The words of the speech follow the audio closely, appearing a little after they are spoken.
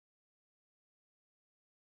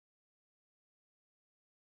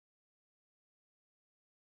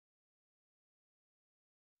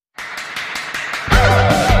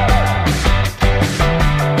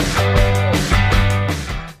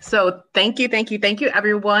So thank you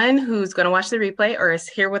everyone who's going to watch the replay or is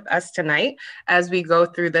here with us tonight as we go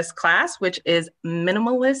through this class, which is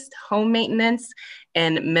minimalist home maintenance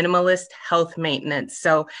and minimalist health maintenance.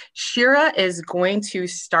 So Shira is going to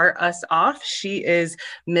start us off. She is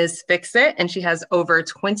Mizz-fix-it, and she has over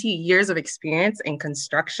 20 years of experience in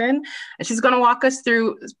construction. And she's going to walk us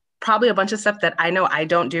through probably a bunch of stuff that I know I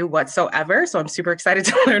don't do whatsoever. So I'm super excited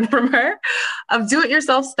to learn from her of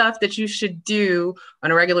do-it-yourself stuff that you should do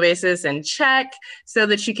on a regular basis and check so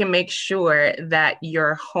that you can make sure that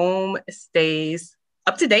your home stays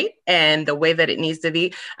up to date and the way that it needs to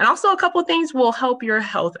be. And also a couple of things will help your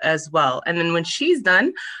health as well. And then when she's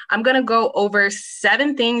done, I'm going to go over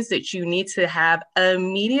 7 things that you need to have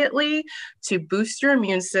immediately to boost your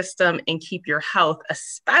immune system and keep your health,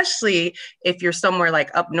 especially if you're somewhere like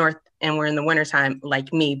up north and we're in the wintertime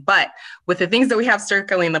like me. But with the things that we have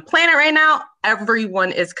circling the planet right now,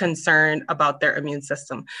 everyone is concerned about their immune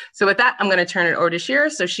system. So with that, I'm going to turn it over to Shira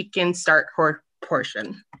so she can start her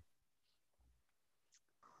portion.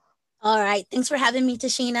 All right, thanks for having me,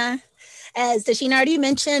 Tashina. As Tashina already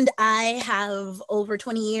mentioned, I have over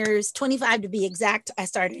 20 years, 25 to be exact. I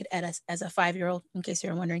started as a 5-year-old, in case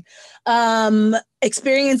you're wondering,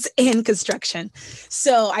 experience in construction.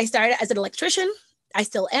 So I started as an electrician. I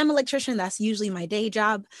still am an electrician. That's usually my day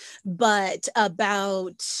job. But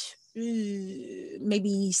about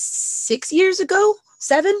maybe 6 years ago,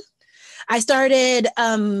 7, I started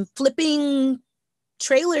flipping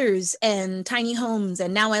trailers and tiny homes.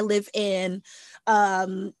 And now I live in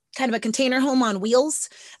kind of a container home on wheels.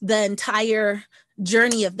 The entire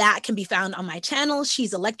journey of that can be found on my channel.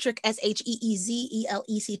 She's Electric,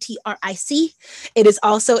 SheezeElectric. It is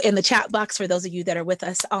also in the chat box for those of you that are with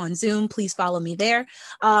us on Zoom. Please follow me there.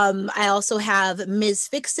 I also have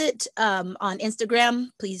Mizz-fix-it on Instagram.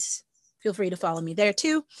 Please feel free to follow me there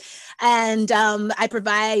too. And I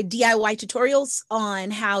provide DIY tutorials on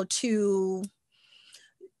how to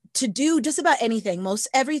do just about anything. Most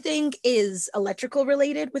everything is electrical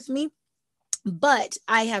related with me, but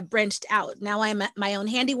I have branched out. Now I'm my own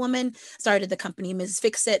handy woman, started the company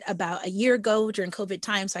Mizz-fix-it about a year ago during COVID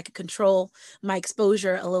time so I could control my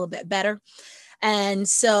exposure a little bit better. And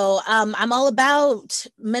so I'm all about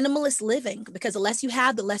minimalist living because the less you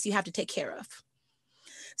have, the less you have to take care of.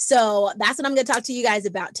 So that's what I'm going to talk to you guys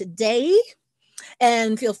about today.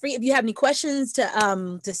 And feel free, if you have any questions,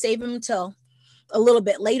 to save them till a little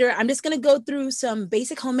bit later. I'm just going to go through some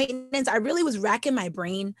basic home maintenance. I really was racking my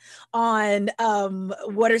brain on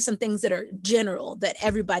what are some things that are general that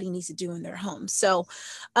everybody needs to do in their home. So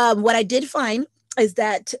what I did find is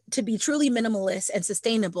that to be truly minimalist and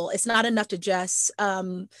sustainable, it's not enough to just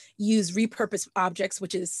use repurposed objects,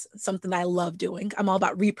 which is something I love doing. I'm all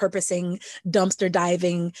about repurposing, dumpster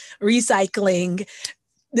diving, recycling.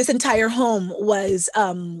 This entire home was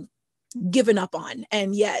given up on,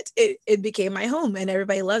 and yet it became my home and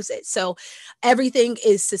everybody loves it. So everything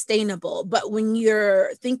is sustainable. But when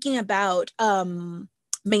you're thinking about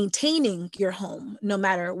maintaining your home, no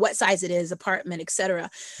matter what size it is, apartment, etc.,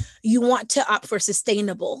 you want to opt for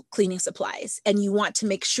sustainable cleaning supplies, and you want to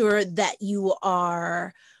make sure that you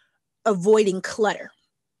are avoiding clutter,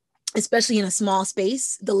 especially in a small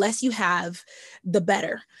space. The less you have, the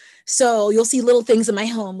better. So you'll see little things in my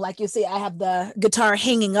home, like you'll see I have the guitar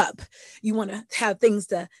hanging up. You want to have things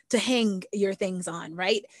to hang your things on,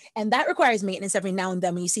 right? And that requires maintenance every now and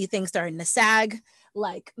then when you see things starting to sag,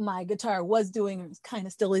 like my guitar was doing or kind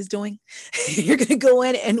of still is doing. You're going to go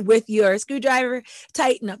in and with your screwdriver,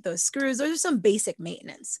 tighten up those screws. Those are some basic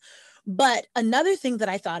maintenance. But another thing that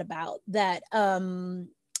I thought about that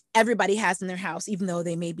everybody has in their house, even though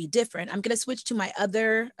they may be different. I'm going to switch to my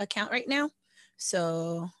other account right now.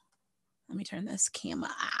 So let me turn this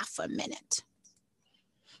camera off a minute.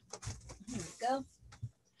 Here we go.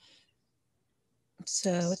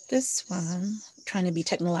 So with this one, I'm trying to be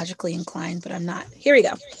technologically inclined, but I'm not. Here we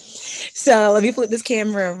go. So let me flip this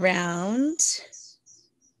camera around.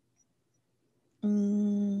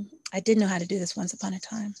 I did know how to do this once upon a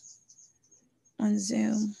time on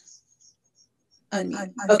Zoom.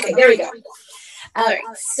 Unmute. Okay, there we go. All right,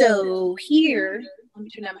 so here, let me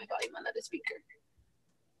turn down my volume on the other speaker.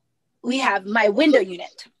 We have my window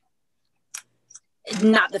unit.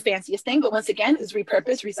 Not the fanciest thing, but once again, it's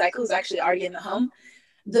repurposed, recycled, is actually already in the home.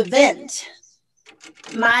 The vent,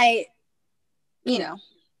 my,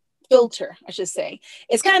 filter, I should say.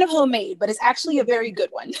 It's kind of homemade, but it's actually a very good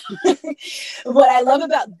one. What I love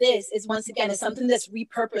about this is, once again, it's something that's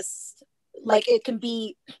repurposed. Like, it can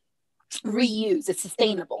be reused. It's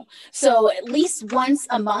sustainable. So at least once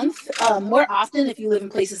a month, more often if you live in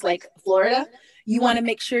places like Florida, you want to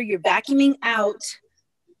make sure you're vacuuming out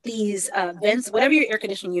these vents, whatever your air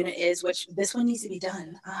conditioning unit is, which this one needs to be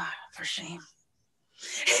done. Ah, for shame.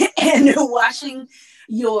 And washing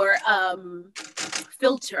your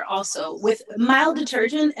filter also with mild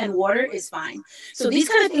detergent and water is fine. So these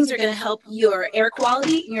kind of things are going to help your air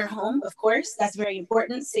quality in your home, of course. That's very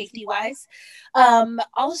important, safety wise.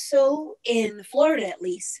 Also, in Florida, at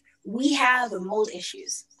least, we have mold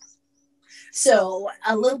issues. So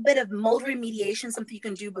a little bit of mold remediation, something you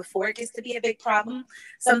can do before it gets to be a big problem.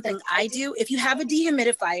 Something I do, if you have a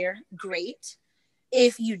dehumidifier, great.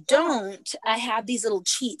 If you don't, I have these little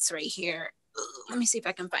cheats right here. Let me see if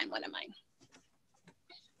I can find one of mine.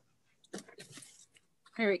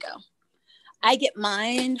 Here we go. I get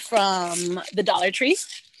mine from the Dollar Tree,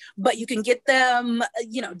 but you can get them,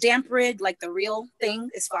 you know, damp rig, like the real thing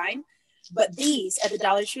is fine. But these at the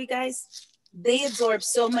Dollar Tree, guys, they absorb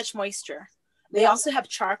so much moisture. They also have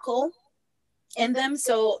charcoal in them.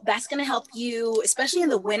 So that's going to help you, especially in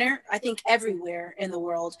the winter. I think everywhere in the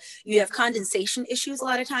world, you have condensation issues a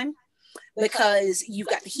lot of time because you've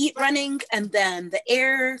got the heat running and then the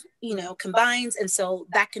air, you know, combines. And so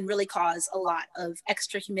that can really cause a lot of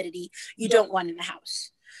extra humidity you don't want in the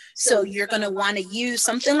house. So you're going to want to use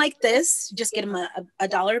something like this. Just get them a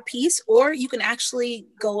 $1 a piece, or you can actually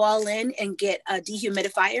go all in and get a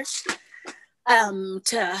dehumidifier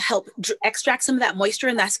to help extract some of that moisture,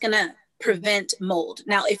 and that's going to prevent mold.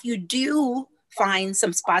 Now, if you do find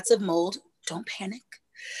some spots of mold, don't panic.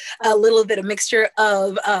 A little bit of mixture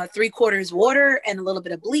of 3/4 water and a little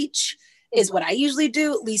bit of bleach is what I usually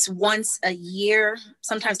do at least once a year,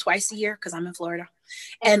 sometimes twice a year because I'm in Florida,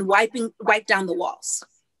 and wipe down the walls.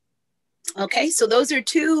 Okay, so those are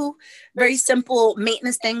two very simple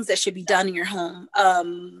maintenance things that should be done in your home.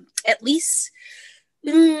 At least,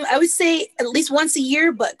 I would say at least once a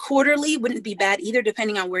year, but quarterly wouldn't be bad either,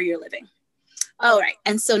 depending on where you're living. All right,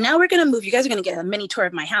 and so now we're gonna move. You guys are gonna get a mini tour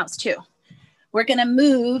of my house too. We're gonna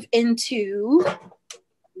move into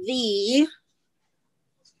the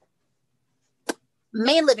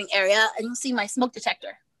main living area, and you'll see my smoke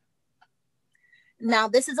detector. Now,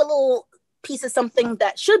 this is a little piece of something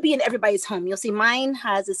that should be in everybody's home. You'll see mine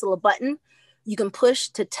has this little button you can push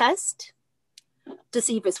to test to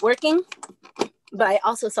see if it's working. But I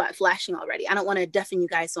also saw it flashing already. I don't want to deafen you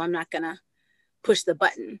guys, so I'm not gonna push the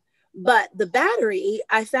button. But the battery,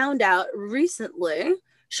 I found out recently,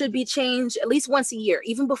 should be changed at least once a year,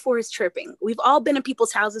 even before it's chirping. We've all been in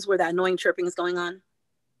people's houses where that annoying chirping is going on.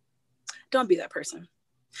 Don't be that person.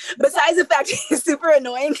 Besides the fact it's super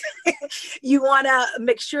annoying, you want to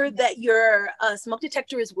make sure that your smoke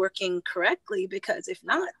detector is working correctly, because if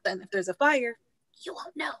not, then if there's a fire, you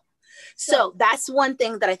won't know. So that's one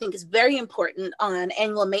thing that I think is very important on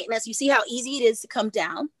annual maintenance. You see how easy it is to come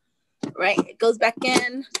down, right? It goes back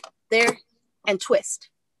in there and twist.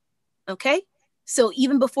 Okay. So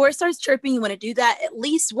even before it starts chirping, you want to do that at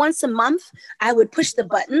least once a month. I would push the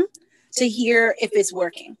button to hear if it's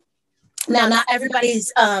working. Now, not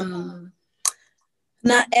everyone's,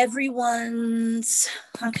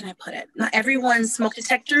 how can I put it? Not everyone's smoke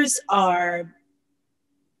detectors are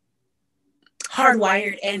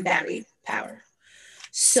hardwired and battery power.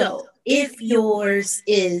 So if yours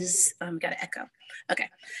is, got to echo. Okay.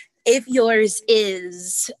 If yours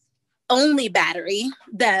is only battery,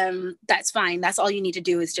 then that's fine. That's all you need to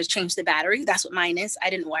do is just change the battery. That's what mine is. I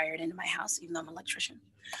didn't wire it into my house, even though I'm an electrician.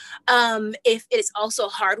 If it's also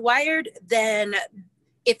hardwired, then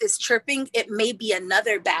if it's chirping, it may be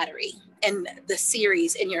another battery in the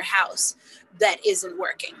series in your house that isn't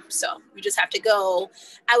working. So you just have to go.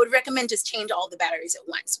 I would recommend just change all the batteries at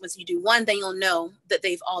once. Once you do one, then you'll know that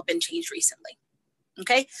they've all been changed recently.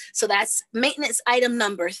 Okay, so that's maintenance item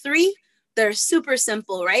number 3. They're super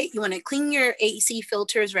simple, right? You want to clean your AC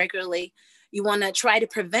filters regularly. You want to try to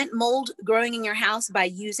prevent mold growing in your house by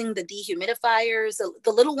using the dehumidifiers,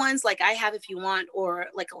 the little ones like I have if you want, or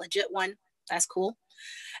like a legit one. That's cool.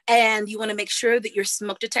 And you want to make sure that your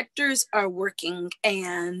smoke detectors are working.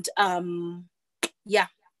 And yeah,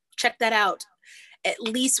 check that out at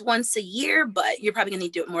least once a year, but you're probably going to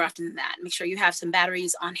need to do it more often than that. Make sure you have some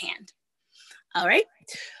batteries on hand. All right,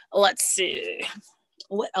 let's see.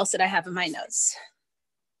 What else did I have in my notes?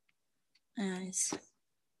 Nice.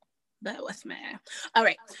 That was me. All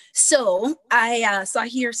right. So I saw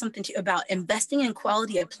here something about investing in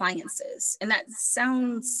quality appliances. And that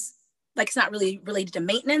sounds like it's not really related to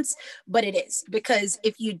maintenance, but it is, because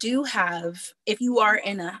if you are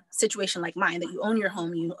in a situation like mine, that you own your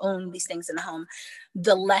home, you own these things in the home,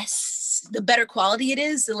 the better quality it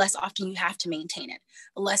is, the less often you have to maintain it,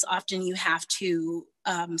 the less often you have to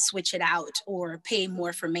switch it out or pay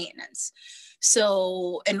more for maintenance.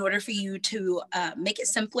 So in order for you to make it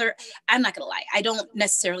simpler, I'm not gonna lie, I don't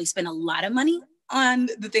necessarily spend a lot of money on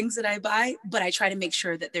the things that I buy, but I try to make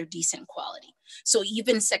sure that they're decent quality. So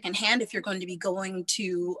even secondhand, if you're going to be going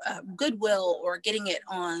to Goodwill or getting it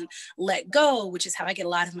on Let Go, which is how I get a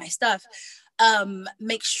lot of my stuff,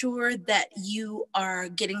 make sure that you are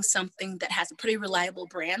getting something that has a pretty reliable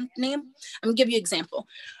brand name. I'm gonna give you an example.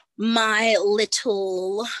 My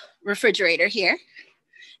little refrigerator here,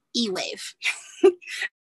 E-Wave.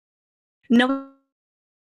 No.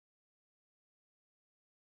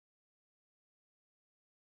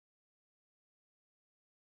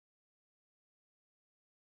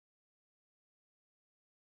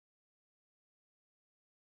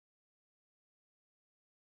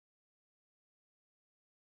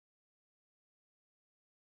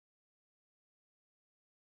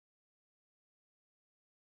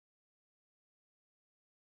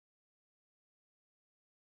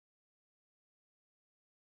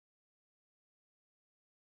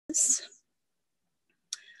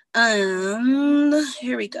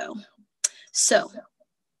 Here we go. So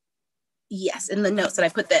yes, in the notes that I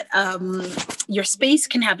put that your space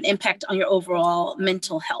can have an impact on your overall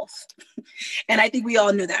mental health. And I think we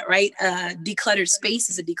all knew that, right? Decluttered space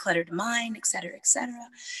is a decluttered mind, et cetera, et cetera.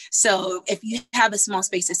 So if you have a small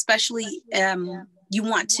space, especially, you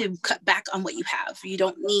want to cut back on what you have. You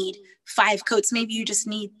don't need 5 coats, maybe you just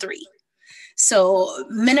need 3. So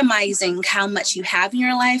minimizing how much you have in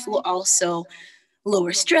your life will also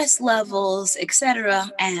lower stress levels, et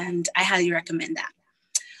cetera. And I highly recommend that.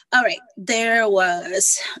 All right, there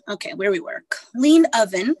was, okay, where we were. Clean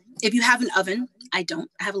oven. If you have an oven, I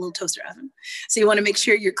don't, I have a little toaster oven. So you wanna make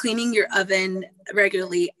sure you're cleaning your oven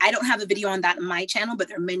regularly. I don't have a video on that on my channel, but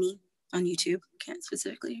there are many on YouTube. Can't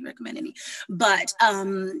specifically recommend any. But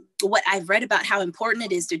what I've read about how important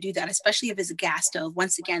it is to do that, especially if it's a gas stove,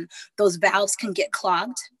 once again, those valves can get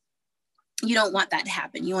clogged. You don't want that to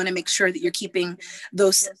happen. You want to make sure that you're keeping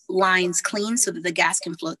those lines clean so that the gas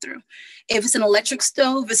can flow through. If it's an electric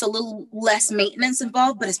stove, it's a little less maintenance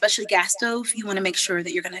involved, but especially gas stove, you want to make sure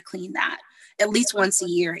that you're going to clean that at least once a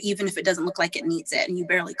year, even if it doesn't look like it needs it and you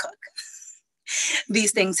barely cook.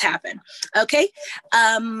 These things happen. Okay.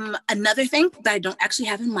 Another thing that I don't actually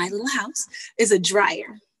have in my little house is a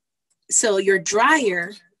dryer. So your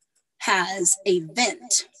dryer has a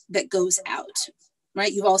vent that goes out.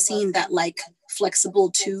 Right? You've all seen that like flexible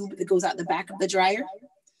tube that goes out the back of the dryer.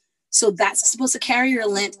 So that's supposed to carry your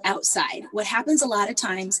lint outside. What happens a lot of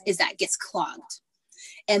times is that gets clogged,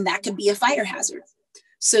 and that could be a fire hazard.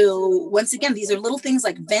 So once again, these are little things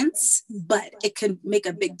like vents, but it can make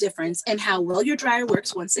a big difference in how well your dryer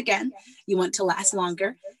works. Once again, you want it to last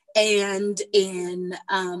longer. And in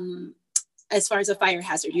as far as a fire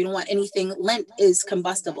hazard, you don't want anything, lint is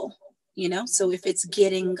combustible. You know, so if it's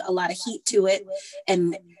getting a lot of heat to it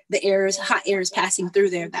and the hot air is passing through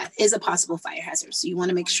there, that is a possible fire hazard. So you want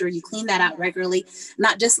to make sure you clean that out regularly,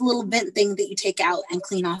 not just a little vent thing that you take out and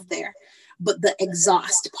clean off there, but the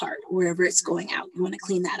exhaust part, wherever it's going out, you want to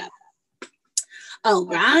clean that up. All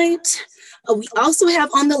right. We also have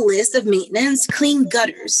on the list of maintenance, clean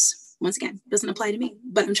gutters. Once again, doesn't apply to me,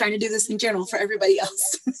 but I'm trying to do this in general for everybody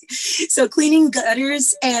else. So cleaning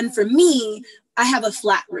gutters, and for me, I have a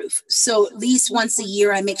flat roof. So at least once a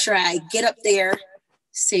year, I make sure I get up there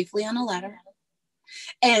safely on a ladder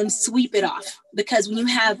and sweep it off. Because when you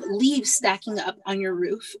have leaves stacking up on your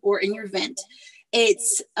roof or in your vent,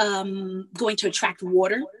 it's going to attract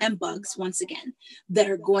water and bugs, once again, that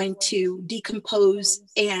are going to decompose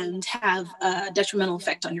and have a detrimental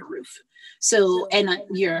effect on your roof. So, and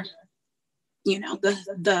your, you know,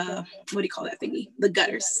 the what do you call that thingy? The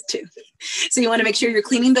gutters too. So you want to make sure you're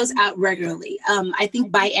cleaning those out regularly. I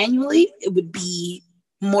think biannually, it would be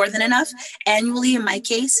more than enough. Annually, in my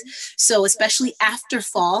case. So especially after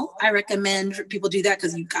fall, I recommend people do that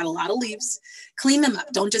because you've got a lot of leaves. Clean them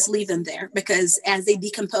up. Don't just leave them there, because as they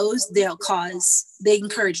decompose, they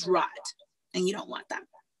encourage rot, and you don't want that.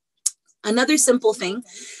 Another simple thing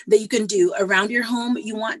that you can do around your home,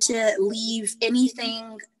 you want to leave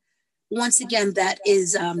anything, once again, that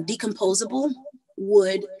is decomposable,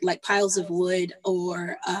 wood, like piles of wood,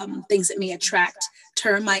 or things that may attract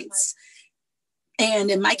termites.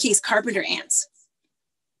 And in my case, carpenter ants.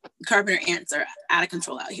 Carpenter ants are out of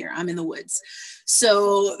control out here. I'm in the woods.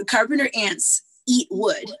 So carpenter ants eat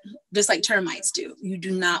wood, just like termites do. You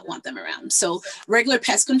do not want them around. So regular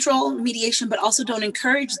pest control mediation, but also don't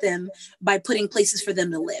encourage them by putting places for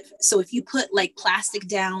them to live. So if you put like plastic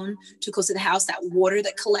down too close to the house, that water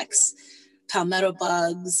that collects, palmetto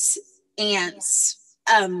bugs, ants,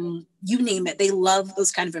 you name it, they love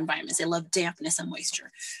those kind of environments. They love dampness and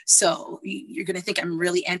moisture. So you're going to think I'm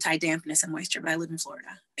really anti-dampness and moisture, but I live in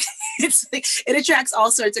Florida. It attracts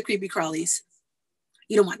all sorts of creepy crawlies.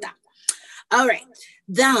 You don't want that. All right,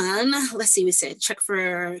 then let's see, we said check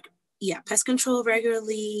for, pest control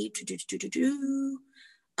regularly. Check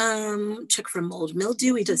for mold,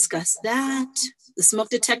 mildew, we discussed that. The smoke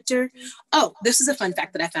detector. Oh, this is a fun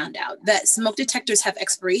fact that I found out, that smoke detectors have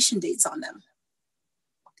expiration dates on them.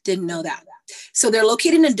 Didn't know that. So they're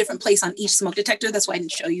located in a different place on each smoke detector. That's why I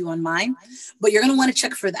didn't show you on mine, but you're gonna wanna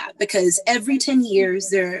check for that because every 10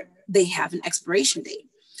 years they have an expiration date.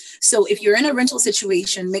 So if you're in a rental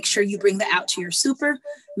situation, make sure you bring that out to your super.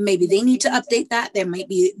 Maybe they need to update that. There might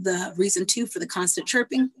be the reason too for the constant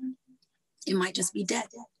chirping. It might just be dead.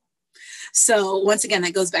 So once again,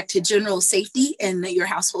 that goes back to general safety and your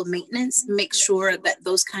household maintenance. Make sure that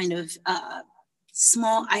those kind of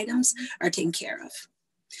small items are taken care of.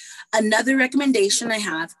 Another recommendation I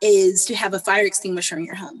have is to have a fire extinguisher in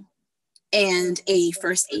your home and a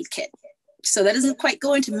first aid kit. So that doesn't quite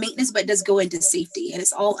go into maintenance, but it does go into safety, and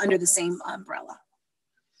it's all under the same umbrella.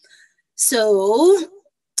 So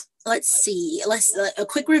let's see, a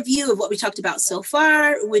quick review of what we talked about so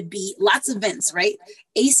far would be lots of vents, right?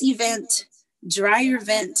 AC vent, dryer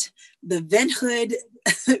vent, the vent hood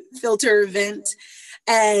filter vent,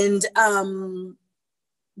 and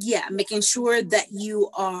making sure that you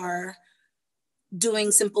are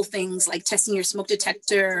doing simple things like testing your smoke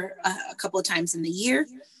detector a couple of times in the year,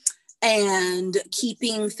 and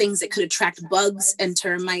keeping things that could attract bugs and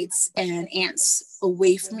termites and ants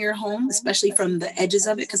away from your home, especially from the edges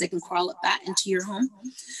of it, because they can crawl up that into your home.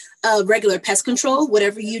 Regular pest control,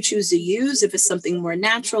 whatever you choose to use, if it's something more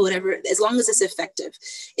natural, whatever, as long as it's effective.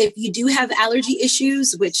 If you do have allergy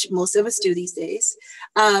issues, which most of us do these days,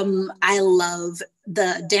 I love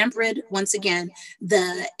the damp rid, once again,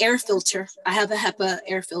 the air filter. I have a HEPA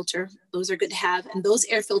air filter. Those are good to have. And those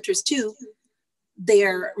air filters too,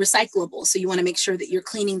 they're recyclable. So you want to make sure that you're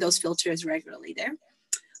cleaning those filters regularly there.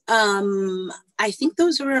 I think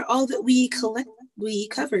those were all that we covered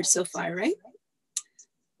so far, right?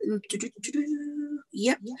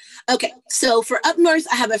 Yep. Okay. So for up north,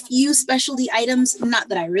 I have a few specialty items, not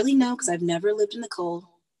that I really know because I've never lived in the cold.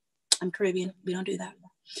 I'm Caribbean. We don't do that.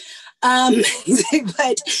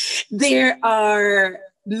 But there are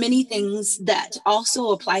many things that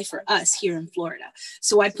also apply for us here in Florida.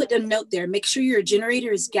 So I put a note there, make sure your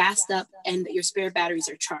generator is gassed up and that your spare batteries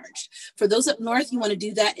are charged. For those up north, you want to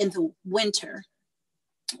do that in the winter.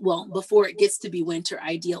 Well, before it gets to be winter,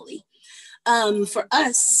 ideally. For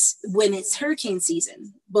us, when it's hurricane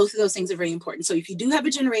season, both of those things are very important. So if you do have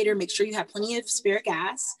a generator, make sure you have plenty of spare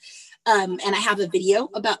gas. And I have a video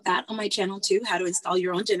about that on my channel too, how to install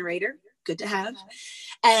your own generator. Good to have.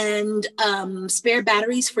 And spare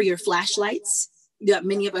batteries for your flashlights.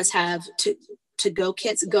 Many of us have go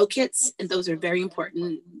kits, and those are very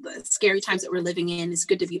important. The scary times that we're living in, it's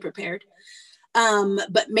good to be prepared.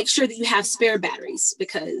 But make sure that you have spare batteries,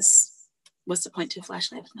 because what's the point to a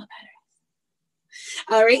flashlight with no battery?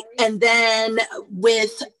 All right, and then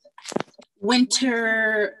with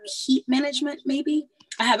winter heat management, maybe,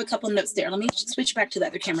 I have a couple notes there. Let me switch back to the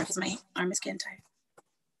other camera because my arm is getting tired.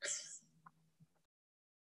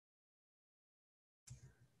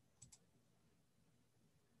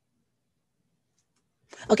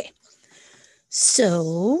 Okay,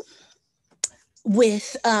 so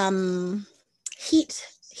with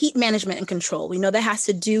heat management and control, we know that has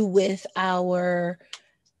to do with our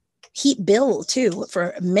heat bill too,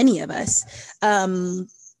 for many of us.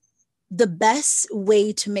 The best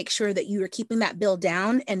way to make sure that you are keeping that bill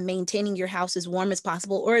down and maintaining your house as warm as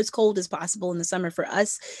possible or as cold as possible in the summer for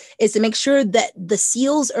us is to make sure that the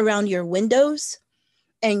seals around your windows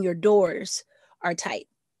and your doors are tight.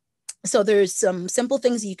 So there's some simple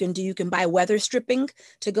things you can do. You can buy weather stripping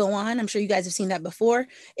to go on. I'm sure you guys have seen that before.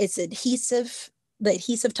 It's adhesive. The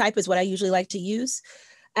adhesive type is what I usually like to use.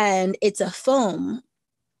 And it's a foam.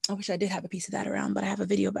 I wish I did have a piece of that around, but I have a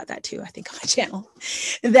video about that too, I think, on my channel,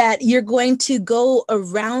 that you're going to go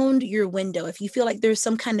around your window. If you feel like there's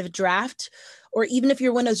some kind of draft, or even if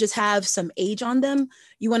your windows just have some age on them,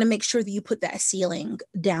 you want to make sure that you put that ceiling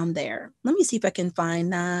down there. Let me see if I can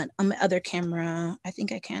find that on my other camera. I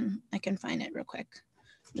think I can find it real quick.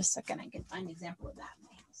 Just a second, I can find an example of that in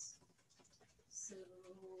my house. So, here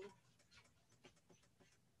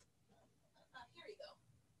we go.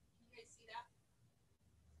 Can you guys see that?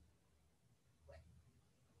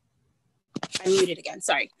 I muted again,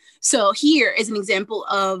 sorry. So here is an example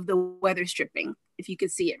of the weather stripping. If you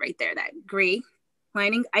could see it right there, that gray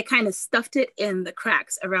lining, I kind of stuffed it in the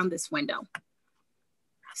cracks around this window.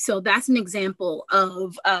 So that's an example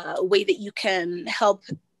of a way that you can help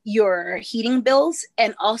your heating bills,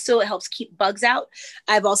 and also it helps keep bugs out.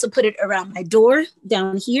 I've also put it around my door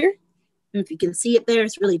down here. If you can see it there,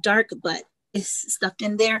 it's really dark, but it's stuffed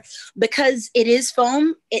in there. Because it is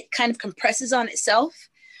foam, it kind of compresses on itself,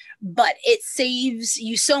 but it saves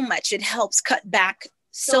you so much. It helps cut back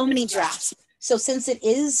so many drafts. So since it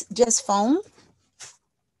is just foam,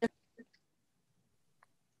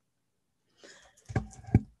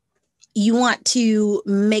 you want to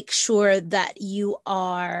make sure that you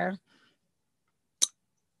are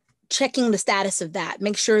checking the status of that.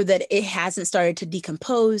 Make sure that it hasn't started to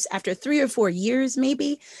decompose. After 3 or 4 years,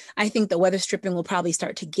 maybe, I think the weather stripping will probably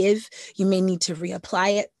start to give. You may need to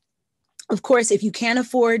reapply it. Of course, if you can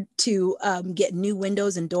afford to get new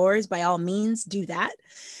windows and doors, by all means, do that.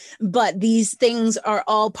 But these things are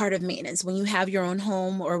all part of maintenance. When you have your own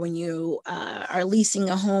home, or when you are leasing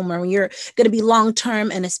a home, or when you're going to be long-term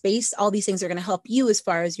in a space, all these things are going to help you as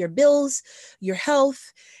far as your bills, your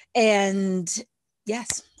health, and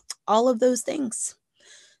yes, all of those things.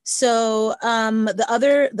 So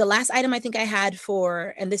the last item I think I had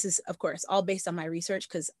for, and this is of course all based on my research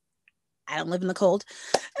because I don't live in the cold,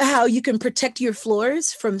 how you can protect your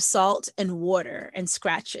floors from salt and water and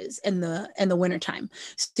scratches in the wintertime.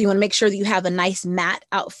 So you want to make sure that you have a nice mat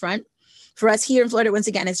out front. For us here in Florida, once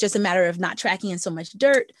again, it's just a matter of not tracking in so much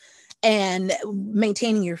dirt and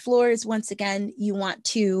maintaining your floors. Once again, you want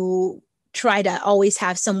to try to always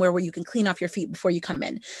have somewhere where you can clean off your feet before you come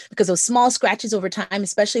in, because those small scratches over time,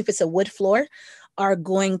 especially if it's a wood floor, are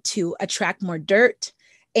going to attract more dirt,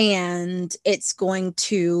 and it's going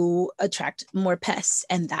to attract more pests,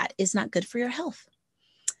 and that is not good for your health.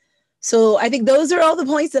 So I think those are all the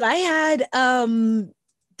points that I had.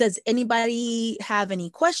 Does anybody have any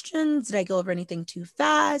questions? Did I go over anything too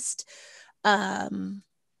fast? Yeah.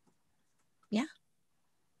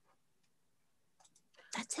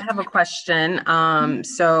 That's it. I have a question.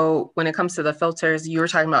 So when it comes to the filters, you were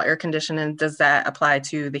talking about air conditioning. Does that apply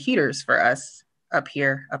to the heaters for us up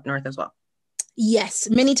here, up north as well? Yes,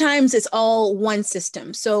 many times it's all one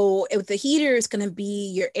system. So if the heater is going to be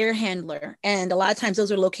your air handler, and a lot of times those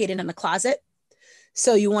are located in a closet.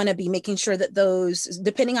 So you want to be making sure that those,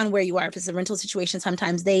 depending on where you are, if it's a rental situation,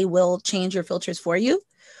 sometimes they will change your filters for you.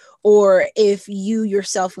 Or if you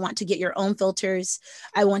yourself want to get your own filters,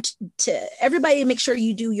 I want to everybody make sure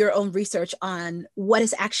you do your own research on what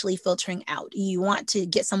is actually filtering out. You want to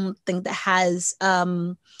get something that has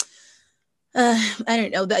I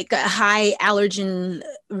don't know, like a high allergen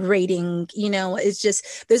rating. It's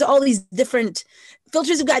just, there's all these different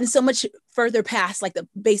filters have gotten so much further past like the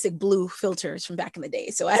basic blue filters from back in the day.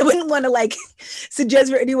 So I wouldn't want to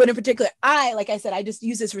suggest for anyone in particular. Like I said, I just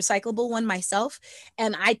use this recyclable one myself.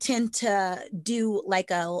 And I tend to do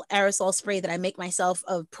like a aerosol spray that I make myself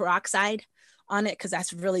of peroxide on it, because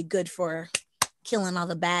that's really good for killing all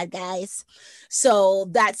the bad guys. So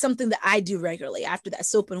that's something that I do regularly. After that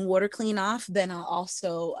soap and water clean off, then I'll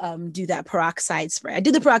also do that peroxide spray. I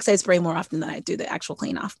do the peroxide spray more often than I do the actual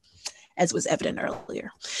clean off, as was evident earlier.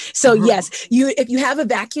 So yes, if you have a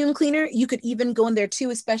vacuum cleaner, you could even go in there too,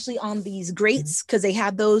 especially on these grates, because they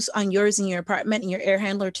have those on yours in your apartment and your air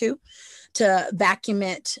handler too, to vacuum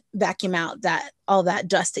out all that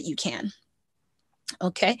dust that you can.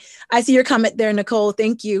 Okay, I see your comment there, Nicole.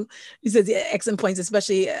 Thank you. He says, yeah, excellent points,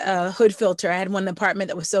 especially hood filter. I had one in the apartment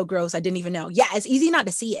that was so gross, I didn't even know. Yeah, it's easy not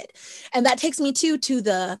to see it. And that takes me to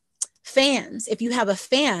the fans. If you have a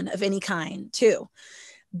fan of any kind too,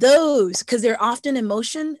 those, because they're often in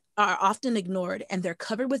motion, are often ignored, and they're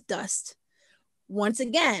covered with dust. Once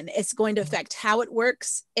again, it's going to affect how it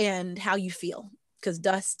works and how you feel. Because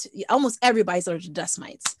dust, almost everybody's allergic to dust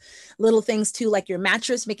mites. Little things too, like your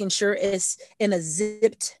mattress, making sure it's in a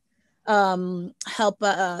zipped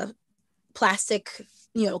plastic,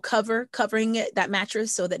 covering that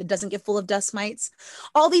mattress so that it doesn't get full of dust mites.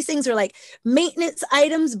 All these things are like maintenance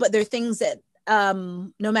items, but they're things that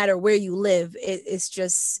no matter where you live, it's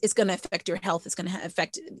going to affect your health. It's going to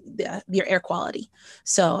affect your air quality.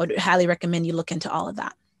 So I'd highly recommend you look into all of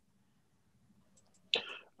that.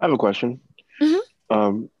 I have a question.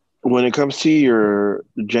 When it comes to your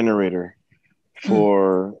generator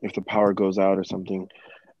for if the power goes out or something,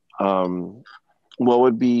 what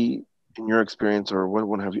would be, in your experience, or what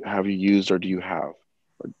one have you used, or do you have?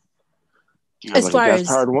 Do you have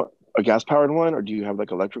a gas powered one, or do you have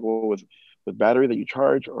like electrical with battery that you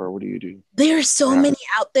charge, or what do you do? There are so many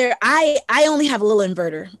out there. I only have a little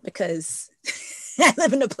inverter because I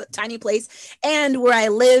live in a tiny place, and where I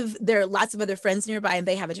live, there are lots of other friends nearby, and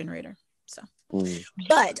they have a generator. So,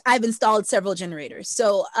 but I've installed several generators.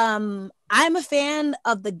 So, I'm a fan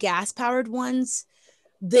of the gas powered ones.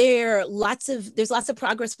 There's lots of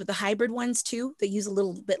progress with the hybrid ones too. They use a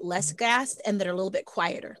little bit less gas and that are a little bit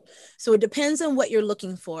quieter. So it depends on what you're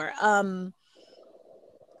looking for.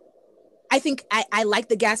 I think I like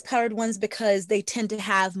the gas powered ones because they tend to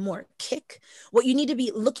have more kick. What you need to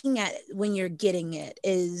be looking at when you're getting it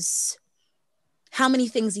is how many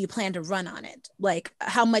things do you plan to run on it? Like,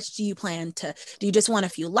 how much do you just want a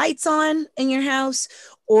few lights on in your house?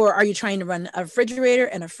 Or are you trying to run a refrigerator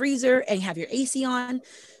and a freezer and have your AC on?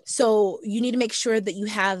 So you need to make sure that you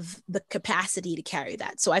have the capacity to carry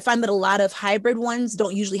that. So I find that a lot of hybrid ones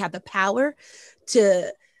don't usually have the power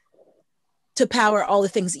to power all the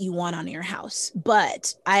things that you want on your house.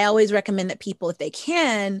 But I always recommend that people, if they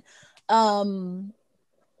can,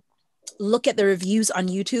 look at the reviews on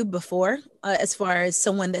YouTube before, as far as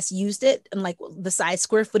someone that's used it and like the size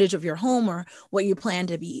square footage of your home or what you plan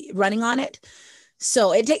to be running on it.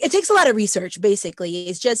 So it takes a lot of research. Basically,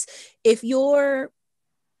 it's just if your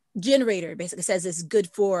generator basically says it's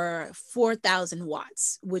good for 4,000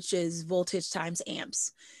 watts, which is voltage times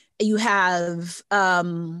amps, you have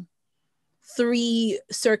 3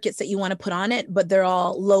 circuits that you want to put on it, but they're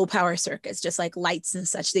all low power circuits, just like lights and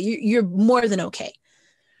such, that you're more than okay.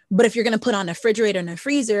 But if you're going to put on a refrigerator and a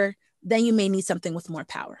freezer, then you may need something with more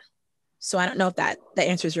power. So I don't know if that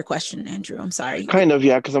answers your question, Andrew. I'm sorry. Kind of,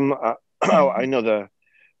 yeah, because I know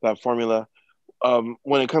that formula.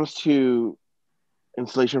 When it comes to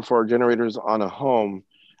installation for generators on a home,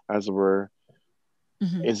 as it were,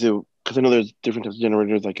 is it, because I know there's different types of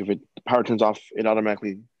generators, like if the power turns off, it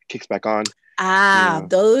automatically kicks back on.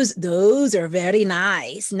 Those are very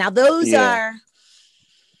nice. Now those are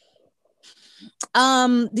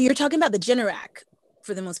you're talking about the Generac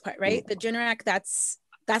for the most part, right? The Generac, that's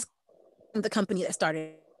the company that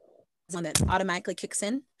started, one that automatically kicks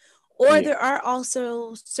in. Or there are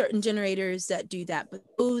also certain generators that do that, but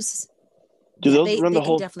those run the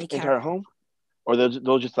whole entire home, or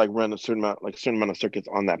they'll just like run a certain amount of circuits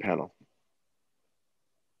on that panel?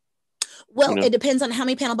 Well, it depends on how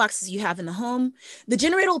many panel boxes you have in the home. The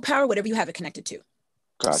generator will power whatever you have it connected to.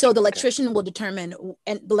 Gotcha. So the electrician will determine,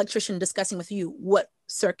 and the electrician discussing with you what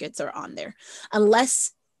circuits are on there.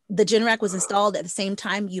 Unless the Generac was installed at the same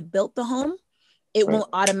time you built the home, it won't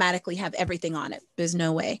automatically have everything on it. There's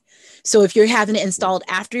no way. So if you're having it installed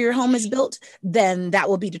after your home is built, then that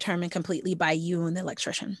will be determined completely by you and the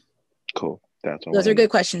electrician. Cool. Those are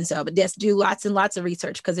good questions, though. But yes, do lots and lots of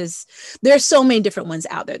research, because there's so many different ones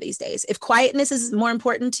out there these days. If quietness is more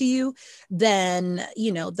important to you, then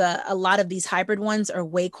a lot of these hybrid ones are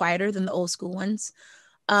way quieter than the old school ones.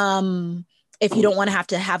 If you don't want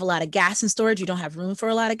to have a lot of gas in storage, you don't have room for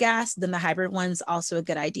a lot of gas, then the hybrid one's also a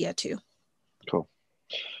good idea too. Cool.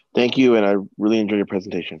 Thank you, and I really enjoyed your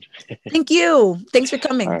presentation. Thank you. Thanks for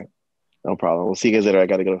coming. All right. No problem. We'll see you guys later. I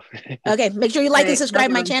gotta go. Okay. Make sure you like and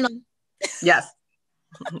subscribe my channel. Yes.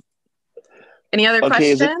 Any other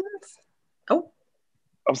questions? Oh,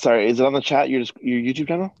 I'm sorry. Is it on the chat? Your YouTube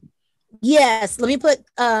channel? Yes. Let me put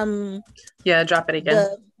drop it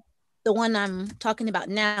again. The one I'm talking about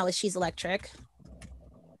now is She's Electric.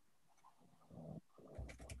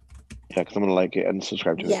 Yeah, because I'm gonna like it and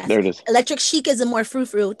subscribe to it. There it is. Electric Chic is a more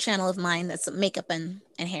frou-frou channel of mine. That's makeup and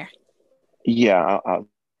hair. Yeah,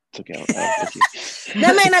 it's okay.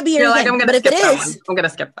 That might not be your thing, but if it is, I'm gonna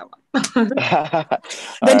skip that one.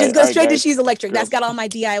 Then just go straight to She's Electric. That's got all my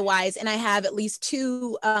DIYs, and I have at least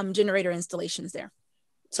 2 generator installations there.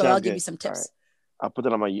 So I'll give you some tips. I'll put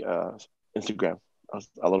that on my Instagram.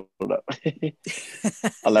 I'll load it up.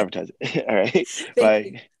 I'll advertise it. All right.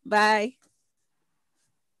 Bye. Bye.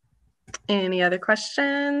 Any other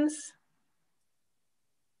questions?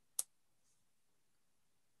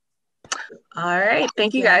 All right.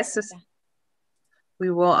 Thank you, guys. So we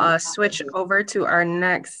will switch over to our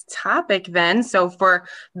next topic then. So for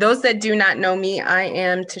those that do not know me, I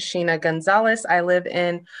am Tashina Gonzales. I live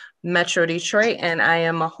in Metro Detroit, and I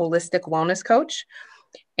am a holistic wellness coach,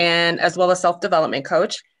 and as well as self-development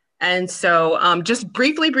coach. And so just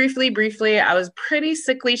briefly, I was a pretty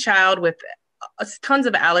sickly child with tons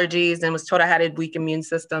of allergies and was told I had a weak immune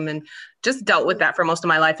system, and just dealt with that for most of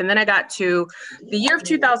my life. And then I got to the year of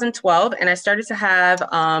 2012, and I started to have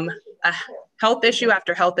a health issue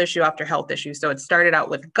after health issue after health issue. So it started out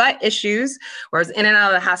with gut issues, where I was in and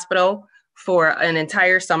out of the hospital for an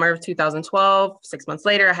entire summer of 2012. 6 months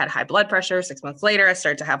later, I had high blood pressure. 6 months later, I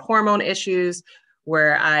started to have hormone issues,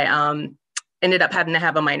 where I ended up having to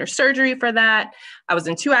have a minor surgery for that. I was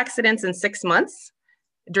in 2 accidents in 6 months.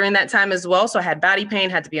 during that time as well. So I had body pain,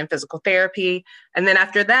 had to be in physical therapy. And then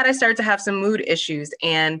after that, I started to have some mood issues,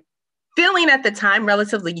 and feeling at the time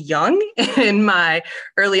relatively young in my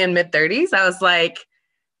early and mid 30s, I was like,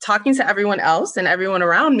 talking to everyone else, and everyone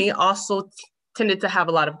around me also tended to have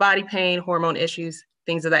a lot of body pain, hormone issues,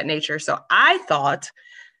 things of that nature. So I thought,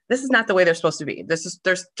 this is not the way they're supposed to be.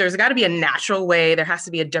 There's got to be a natural way. There has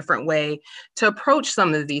to be a different way to approach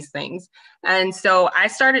some of these things. And so I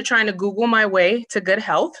started trying to Google my way to good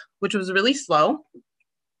health, which was really slow.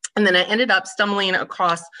 And then I ended up stumbling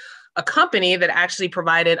across a company that actually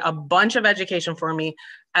provided a bunch of education for me,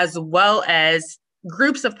 as well as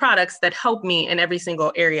groups of products that help me in every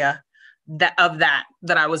single area that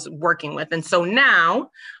I was working with. And so now,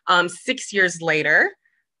 6 years later,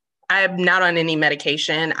 I'm not on any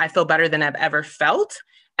medication. I feel better than I've ever felt.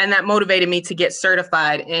 And that motivated me to get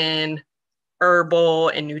certified in herbal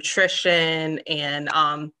and nutrition and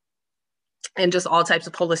just all types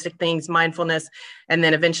of holistic things, mindfulness, and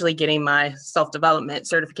then eventually getting my self-development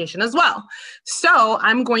certification as well. So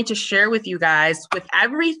I'm going to share with you guys with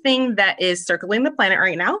everything that is circling the planet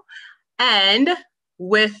right now, and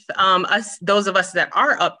with those of us that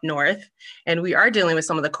are up north, and we are dealing with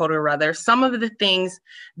some of the colder weather, some of the things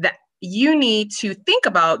that you need to think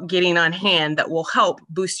about getting on hand that will help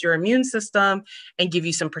boost your immune system and give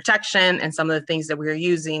you some protection, and some of the things that we're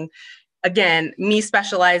using. Again, me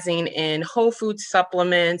specializing in whole food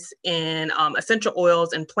supplements, in essential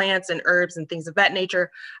oils and plants and herbs and things of that nature,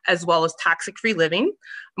 as well as toxic-free living.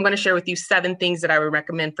 I'm going to share with you 7 things that I would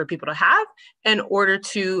recommend for people to have in order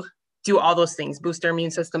to do all those things, boost their immune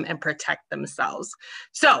system and protect themselves.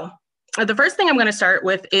 So the first thing I'm going to start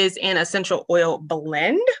with is an essential oil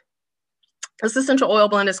blend. This essential oil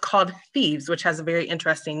blend is called Thieves, which has a very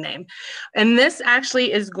interesting name. And this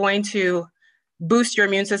actually is going to boost your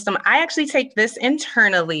immune system. I actually take this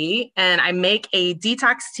internally, and I make a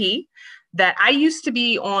detox tea that I used to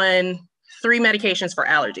be on 3 medications for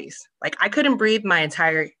allergies. Like, I couldn't breathe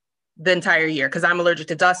the entire year because I'm allergic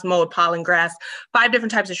to dust, mold, pollen, grass, 5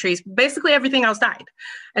 different types of trees. Basically everything else died.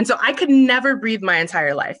 And so I could never breathe my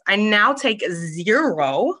entire life. I now take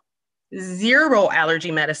zero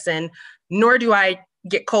allergy medicine, nor do I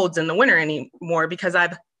get colds in the winter anymore, because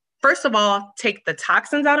I've, first of all, take the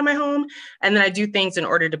toxins out of my home, and then I do things in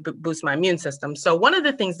order to boost my immune system. So one of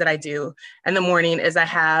the things that I do in the morning is I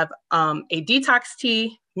have a detox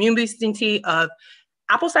tea, immune boosting tea of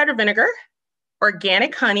apple cider vinegar,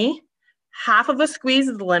 organic honey, half of a squeeze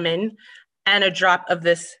of lemon, and a drop of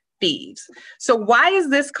this Thieves. So why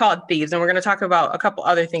is this called Thieves? And we're going to talk about a couple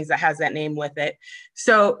other things that has that name with it.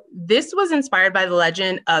 So this was inspired by the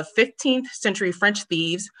legend of 15th century French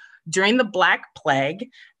thieves during the Black Plague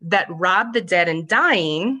that robbed the dead and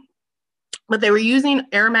dying, but they were using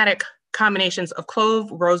aromatic combinations of clove,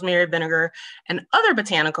 rosemary, vinegar, and other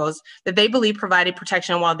botanicals that they believed provided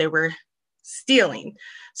protection while they were stealing.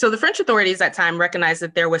 So the French authorities at that time recognized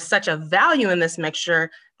that there was such a value in this mixture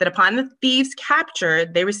that upon the thieves' capture,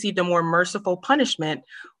 they received a more merciful punishment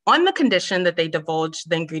on the condition that they divulged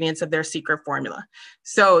the ingredients of their secret formula.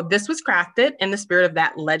 So this was crafted in the spirit of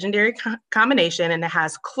that legendary combination, and it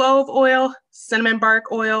has clove oil, cinnamon bark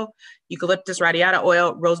oil, eucalyptus radiata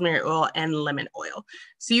oil, rosemary oil, and lemon oil.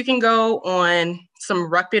 So you can go on some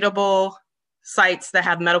reputable sites that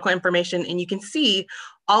have medical information, and you can see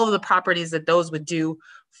all of the properties that those would do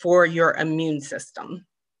for your immune system.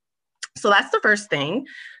 So that's the first thing.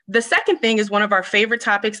 The second thing is one of our favorite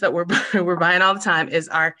topics that we're buying all the time is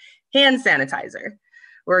our hand sanitizer.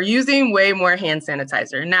 We're using way more hand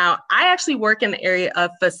sanitizer. Now, I actually work in the area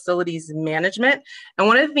of facilities management. And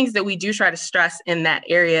one of the things that we do try to stress in that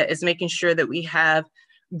area is making sure that we have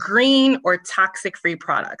green or toxic-free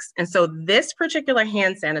products. And so this particular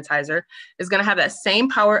hand sanitizer is going to have that same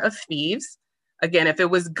power of Thieves. Again, if it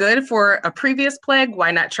was good for a previous plague,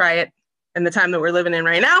 why not try it in the time that we're living in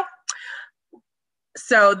right now?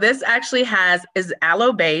 So this actually is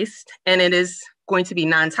aloe-based, and it is going to be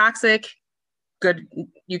non-toxic, good.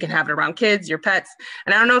 You can have it around kids, your pets.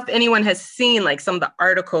 And I don't know if anyone has seen like some of the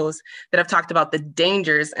articles that have talked about the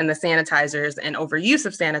dangers in the sanitizers and overuse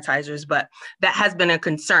of sanitizers, but that has been a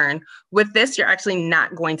concern. With this, you're actually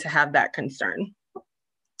not going to have that concern.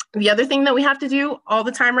 The other thing that we have to do all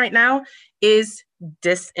the time right now is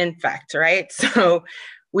disinfect, right? So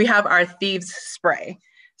we have our Thieves spray.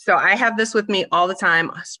 So I have this with me all the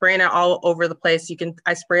time, spraying it all over the place.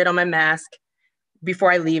 I spray it on my mask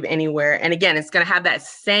before I leave anywhere. And again, it's going to have that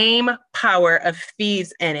same power of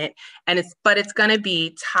Thieves in it, but it's going to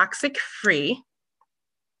be toxic free.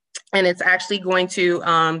 And it's actually going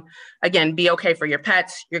to, again, be okay for your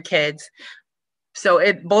pets, your kids. So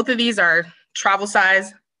both of these are travel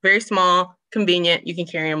size, very small, convenient. You can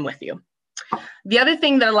carry them with you. The other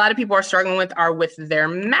thing that a lot of people are struggling with are with their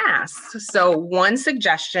masks. So one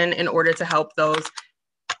suggestion in order to help those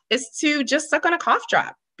is to just suck on a cough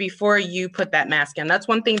drop before you put that mask in. That's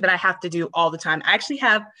one thing that I have to do all the time. I actually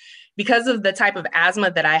have, because of the type of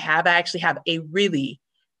asthma that I have, I actually have a really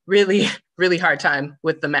hard time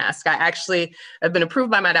with the mask. I actually have been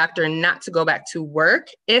approved by my doctor not to go back to work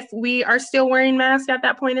if we are still wearing masks at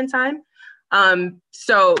that point in time.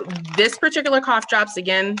 So this particular cough drops,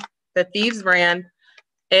 again, the Thieves brand,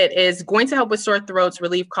 it is going to help with sore throats,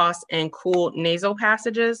 relieve coughs, and cool nasal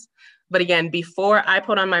passages. But again, before I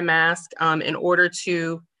put on my mask, in order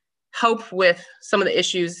to help with some of the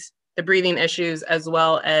issues, the breathing issues, as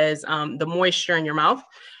well as the moisture in your mouth,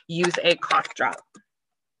 use a cough drop.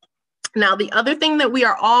 Now, the other thing that we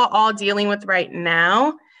are all dealing with right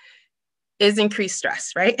now is increased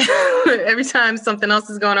stress, right? Every time something else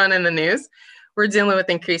is going on in the news, we're dealing with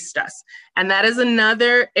increased stress. And that is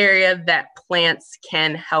another area that plants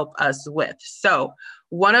can help us with. So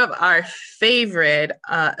one of our favorite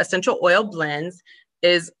essential oil blends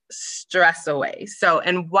is Stress Away. So,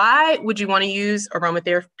 and why would you want to use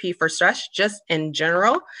aromatherapy for stress just in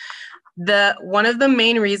general? One of the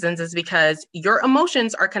main reasons is because your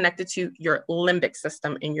emotions are connected to your limbic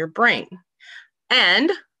system in your brain.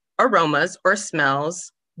 And aromas or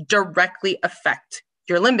smells directly affect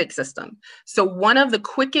your limbic system. So one of the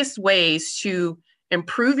quickest ways to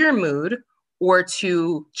improve your mood or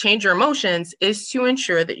to change your emotions is to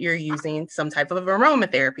ensure that you're using some type of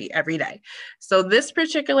aromatherapy every day. So this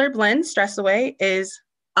particular blend, Stress Away, is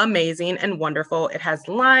amazing and wonderful. It has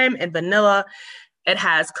lime and vanilla. It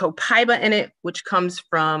has copaiba in it, which comes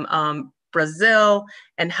from Brazil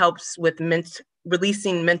and helps with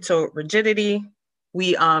releasing mental rigidity.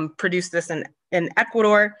 We produce this in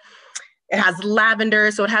Ecuador. It has lavender,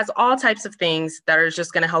 so it has all types of things that are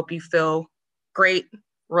just going to help you feel great,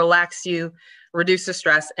 relax you, reduce the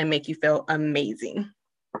stress, and make you feel amazing.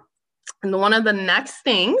 And one of the next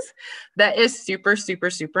things that is super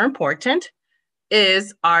important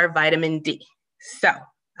is our vitamin D. So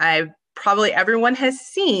probably everyone has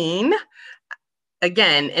seen,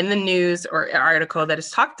 again, in the news or article that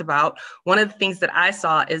is talked about, one of the things that I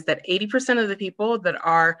saw is that 80% of the people that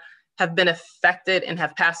have been affected and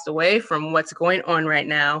have passed away from what's going on right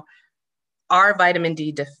now are vitamin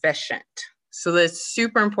D deficient. So it's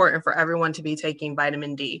super important for everyone to be taking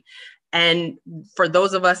vitamin D. And for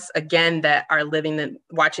those of us, again, that are living and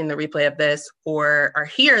watching the replay of this or are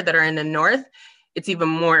here that are in the North, it's even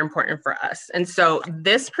more important for us. And so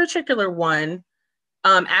this particular one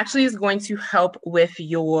actually is going to help with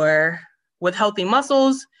healthy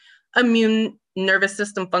muscles, immune nervous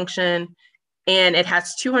system function, and it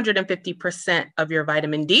has 250% of your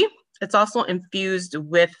vitamin D. It's also infused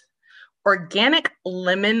with organic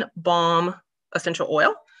lemon balm essential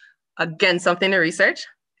oil. Again, something to research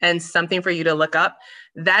and something for you to look up.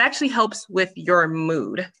 That actually helps with your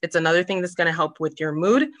mood. It's another thing that's going to help with your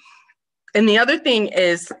mood. And the other thing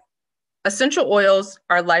is essential oils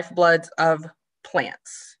are lifebloods of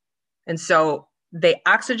plants. And so they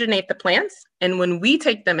oxygenate the plants. And when we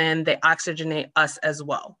take them in, they oxygenate us as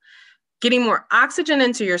well. Getting more oxygen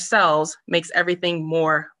into your cells makes everything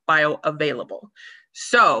more bioavailable.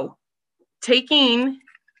 So taking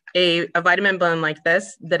a vitamin blend like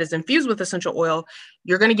this that is infused with essential oil,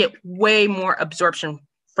 you're going to get way more absorption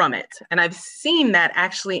from it. And I've seen that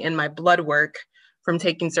actually in my blood work from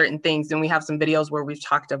taking certain things. And we have some videos where we've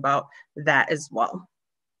talked about that as well.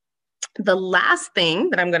 The last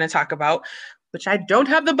thing that I'm going to talk about, which I don't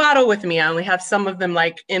have the bottle with me, I only have some of them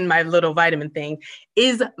like in my little vitamin thing,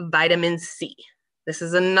 is vitamin C. This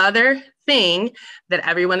is another thing that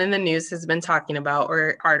everyone in the news has been talking about,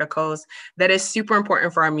 or articles, that is super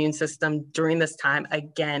important for our immune system during this time,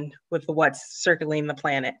 again, with what's circulating the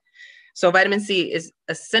planet. So vitamin C is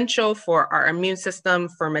essential for our immune system,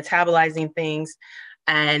 for metabolizing things.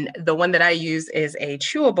 And the one that I use is a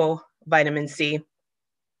chewable vitamin C.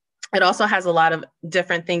 It also has a lot of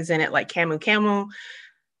different things in it, like camu,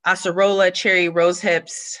 acerola, cherry, rose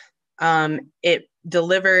hips. It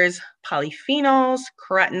delivers polyphenols,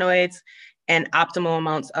 carotenoids, and optimal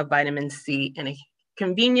amounts of vitamin C in a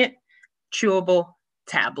convenient, chewable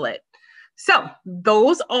tablet. So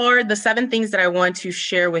those are the 7 things that I want to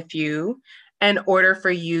share with you in order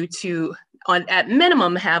for you to, at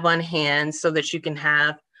minimum, have on hand so that you can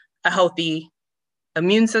have a healthy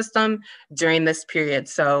immune system during this period.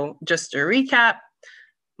 So just to recap,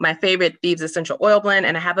 my favorite Thieves Essential Oil Blend,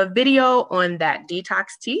 and I have a video on that detox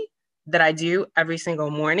tea that I do every single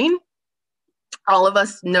morning. All of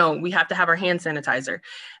us know we have to have our hand sanitizer.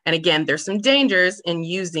 And again, there's some dangers in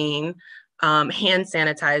using hand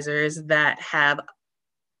sanitizers that have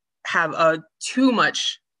too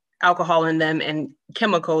much alcohol in them and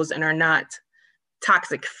chemicals and are not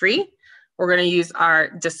toxic free. We're going to use our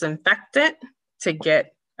disinfectant to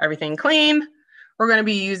get everything clean. We're going to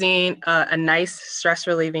be using a nice stress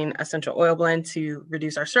relieving essential oil blend to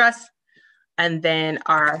reduce our stress. And then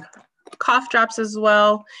our cough drops as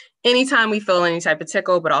well. Anytime we feel any type of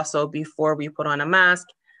tickle, but also before we put on a mask,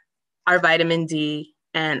 our vitamin D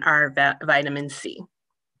and our vitamin C.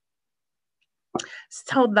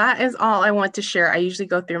 So that is all I want to share. I usually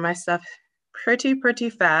go through my stuff pretty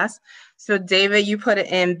fast. So David, you put it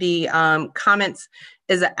in the comments,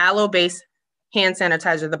 is an aloe-based hand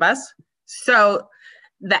sanitizer the best? So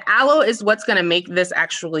the aloe is what's going to make this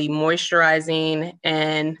actually moisturizing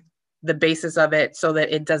and the basis of it so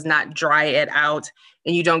that it does not dry it out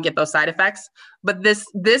and you don't get those side effects. But this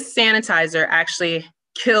sanitizer actually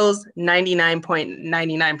kills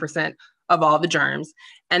 99.99% of all the germs.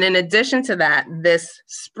 And in addition to that, this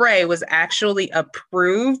spray was actually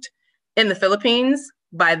approved in the Philippines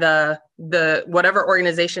by the whatever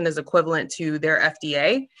organization is equivalent to their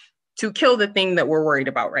FDA to kill the thing that we're worried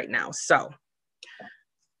about right now. So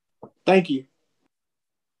thank you.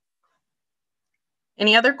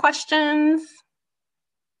 Any other questions?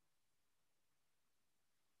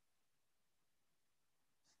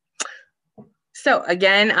 So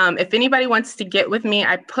again, if anybody wants to get with me,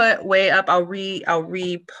 I put way up, I'll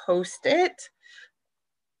repost it.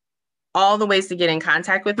 All the ways to get in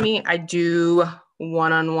contact with me. I do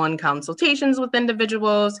one-on-one consultations with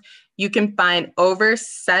individuals. You can find over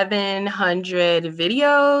 700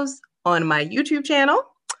 videos on my YouTube channel,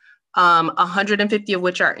 150 of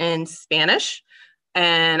which are in Spanish.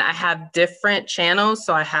 And I have different channels.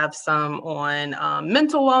 So I have some on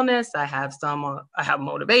mental wellness. I have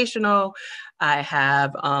motivational. I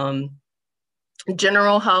have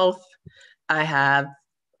general health. I have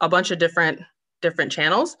a bunch of different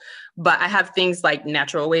channels, but I have things like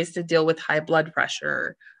natural ways to deal with high blood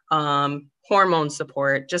pressure, hormone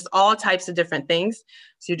support, just all types of different things.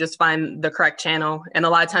 So you just find the correct channel. And a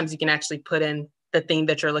lot of times you can actually put in the thing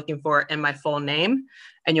that you're looking for in my full name,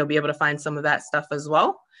 and you'll be able to find some of that stuff as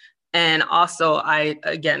well. And also I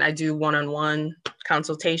do one-on-one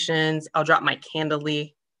consultations. I'll drop my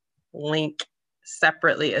Candidly link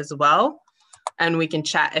separately as well. And we can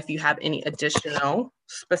chat if you have any additional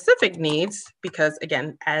specific needs, because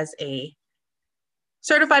again, as a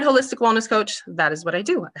certified holistic wellness coach, that is what I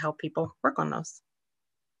do. I help people work on those.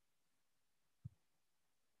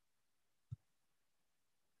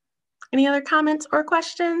 Any other comments or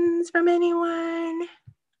questions from anyone?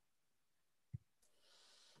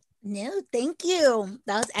 No, thank you.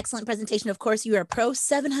 That was excellent presentation. Of course, you are a pro.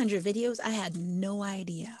 700 videos. I had no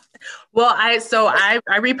idea. Well, I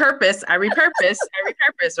repurpose,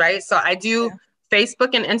 right? So I do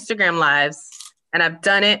Facebook and Instagram lives, and I've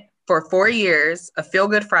done it for 4 years, a Feel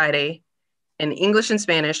Good Friday in English and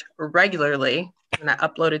Spanish regularly, and I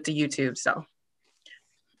upload it to YouTube. So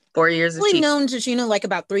 4 years of teaching. I've known Tashina like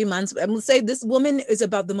about 3 months. I'm gonna say this woman is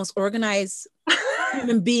about the most organized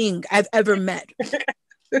human being I've ever met.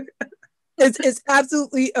 It's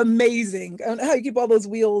absolutely amazing. I don't know how you keep all those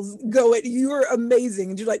wheels going. You're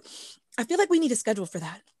amazing. You're like, I feel like we need a schedule for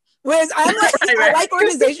that. Whereas I'm like, I like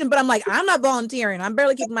organization, but I'm like, I'm not volunteering. I'm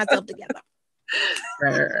barely keeping myself together.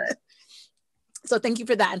 Right. So thank you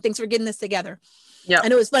for that. And thanks for getting this together. Yeah,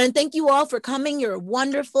 and it was fun. And thank you all for coming. You're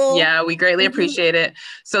wonderful. Yeah, we greatly appreciate it.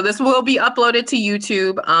 So this will be uploaded to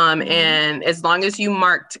YouTube. And as long as you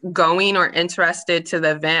marked going or interested to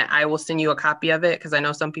the event, I will send you a copy of it, because I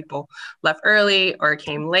know some people left early or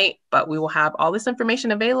came late, but we will have all this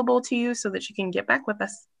information available to you so that you can get back with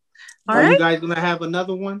us. Are you guys going to have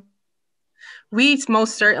another one? We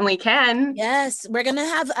most certainly can. Yes, we're going to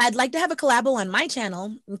have, I'd like to have a collabo on my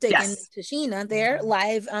channel. I'm taking Tashina there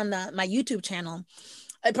live on my YouTube channel,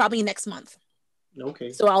 probably next month.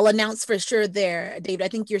 Okay. So I'll announce for sure there, David. I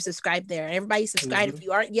think you're subscribed there. Everybody subscribe. If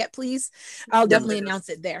you aren't yet, please. I'll definitely announce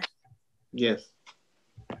it there. Yes.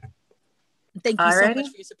 Thank you so much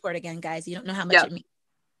for your support again, guys. You don't know how much it means.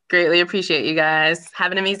 Greatly appreciate you guys.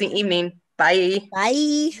 Have an amazing evening. Bye. Bye.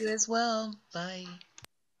 You as well. Bye.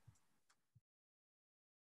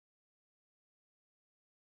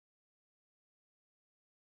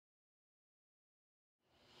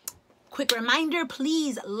 Quick reminder,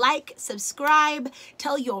 please like, subscribe,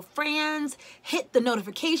 tell your friends, hit the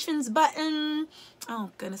notifications button.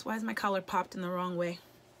 Oh goodness, why is my collar popped in the wrong way?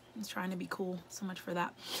 I'm trying to be cool. So much for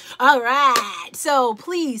that. All right. So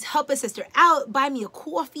please help a sister out. Buy me a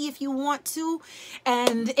coffee if you want to.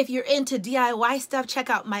 And if you're into DIY stuff, check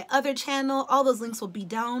out my other channel. All those links will be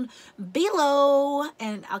down below.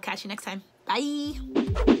 And I'll catch you next time.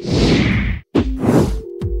 Bye.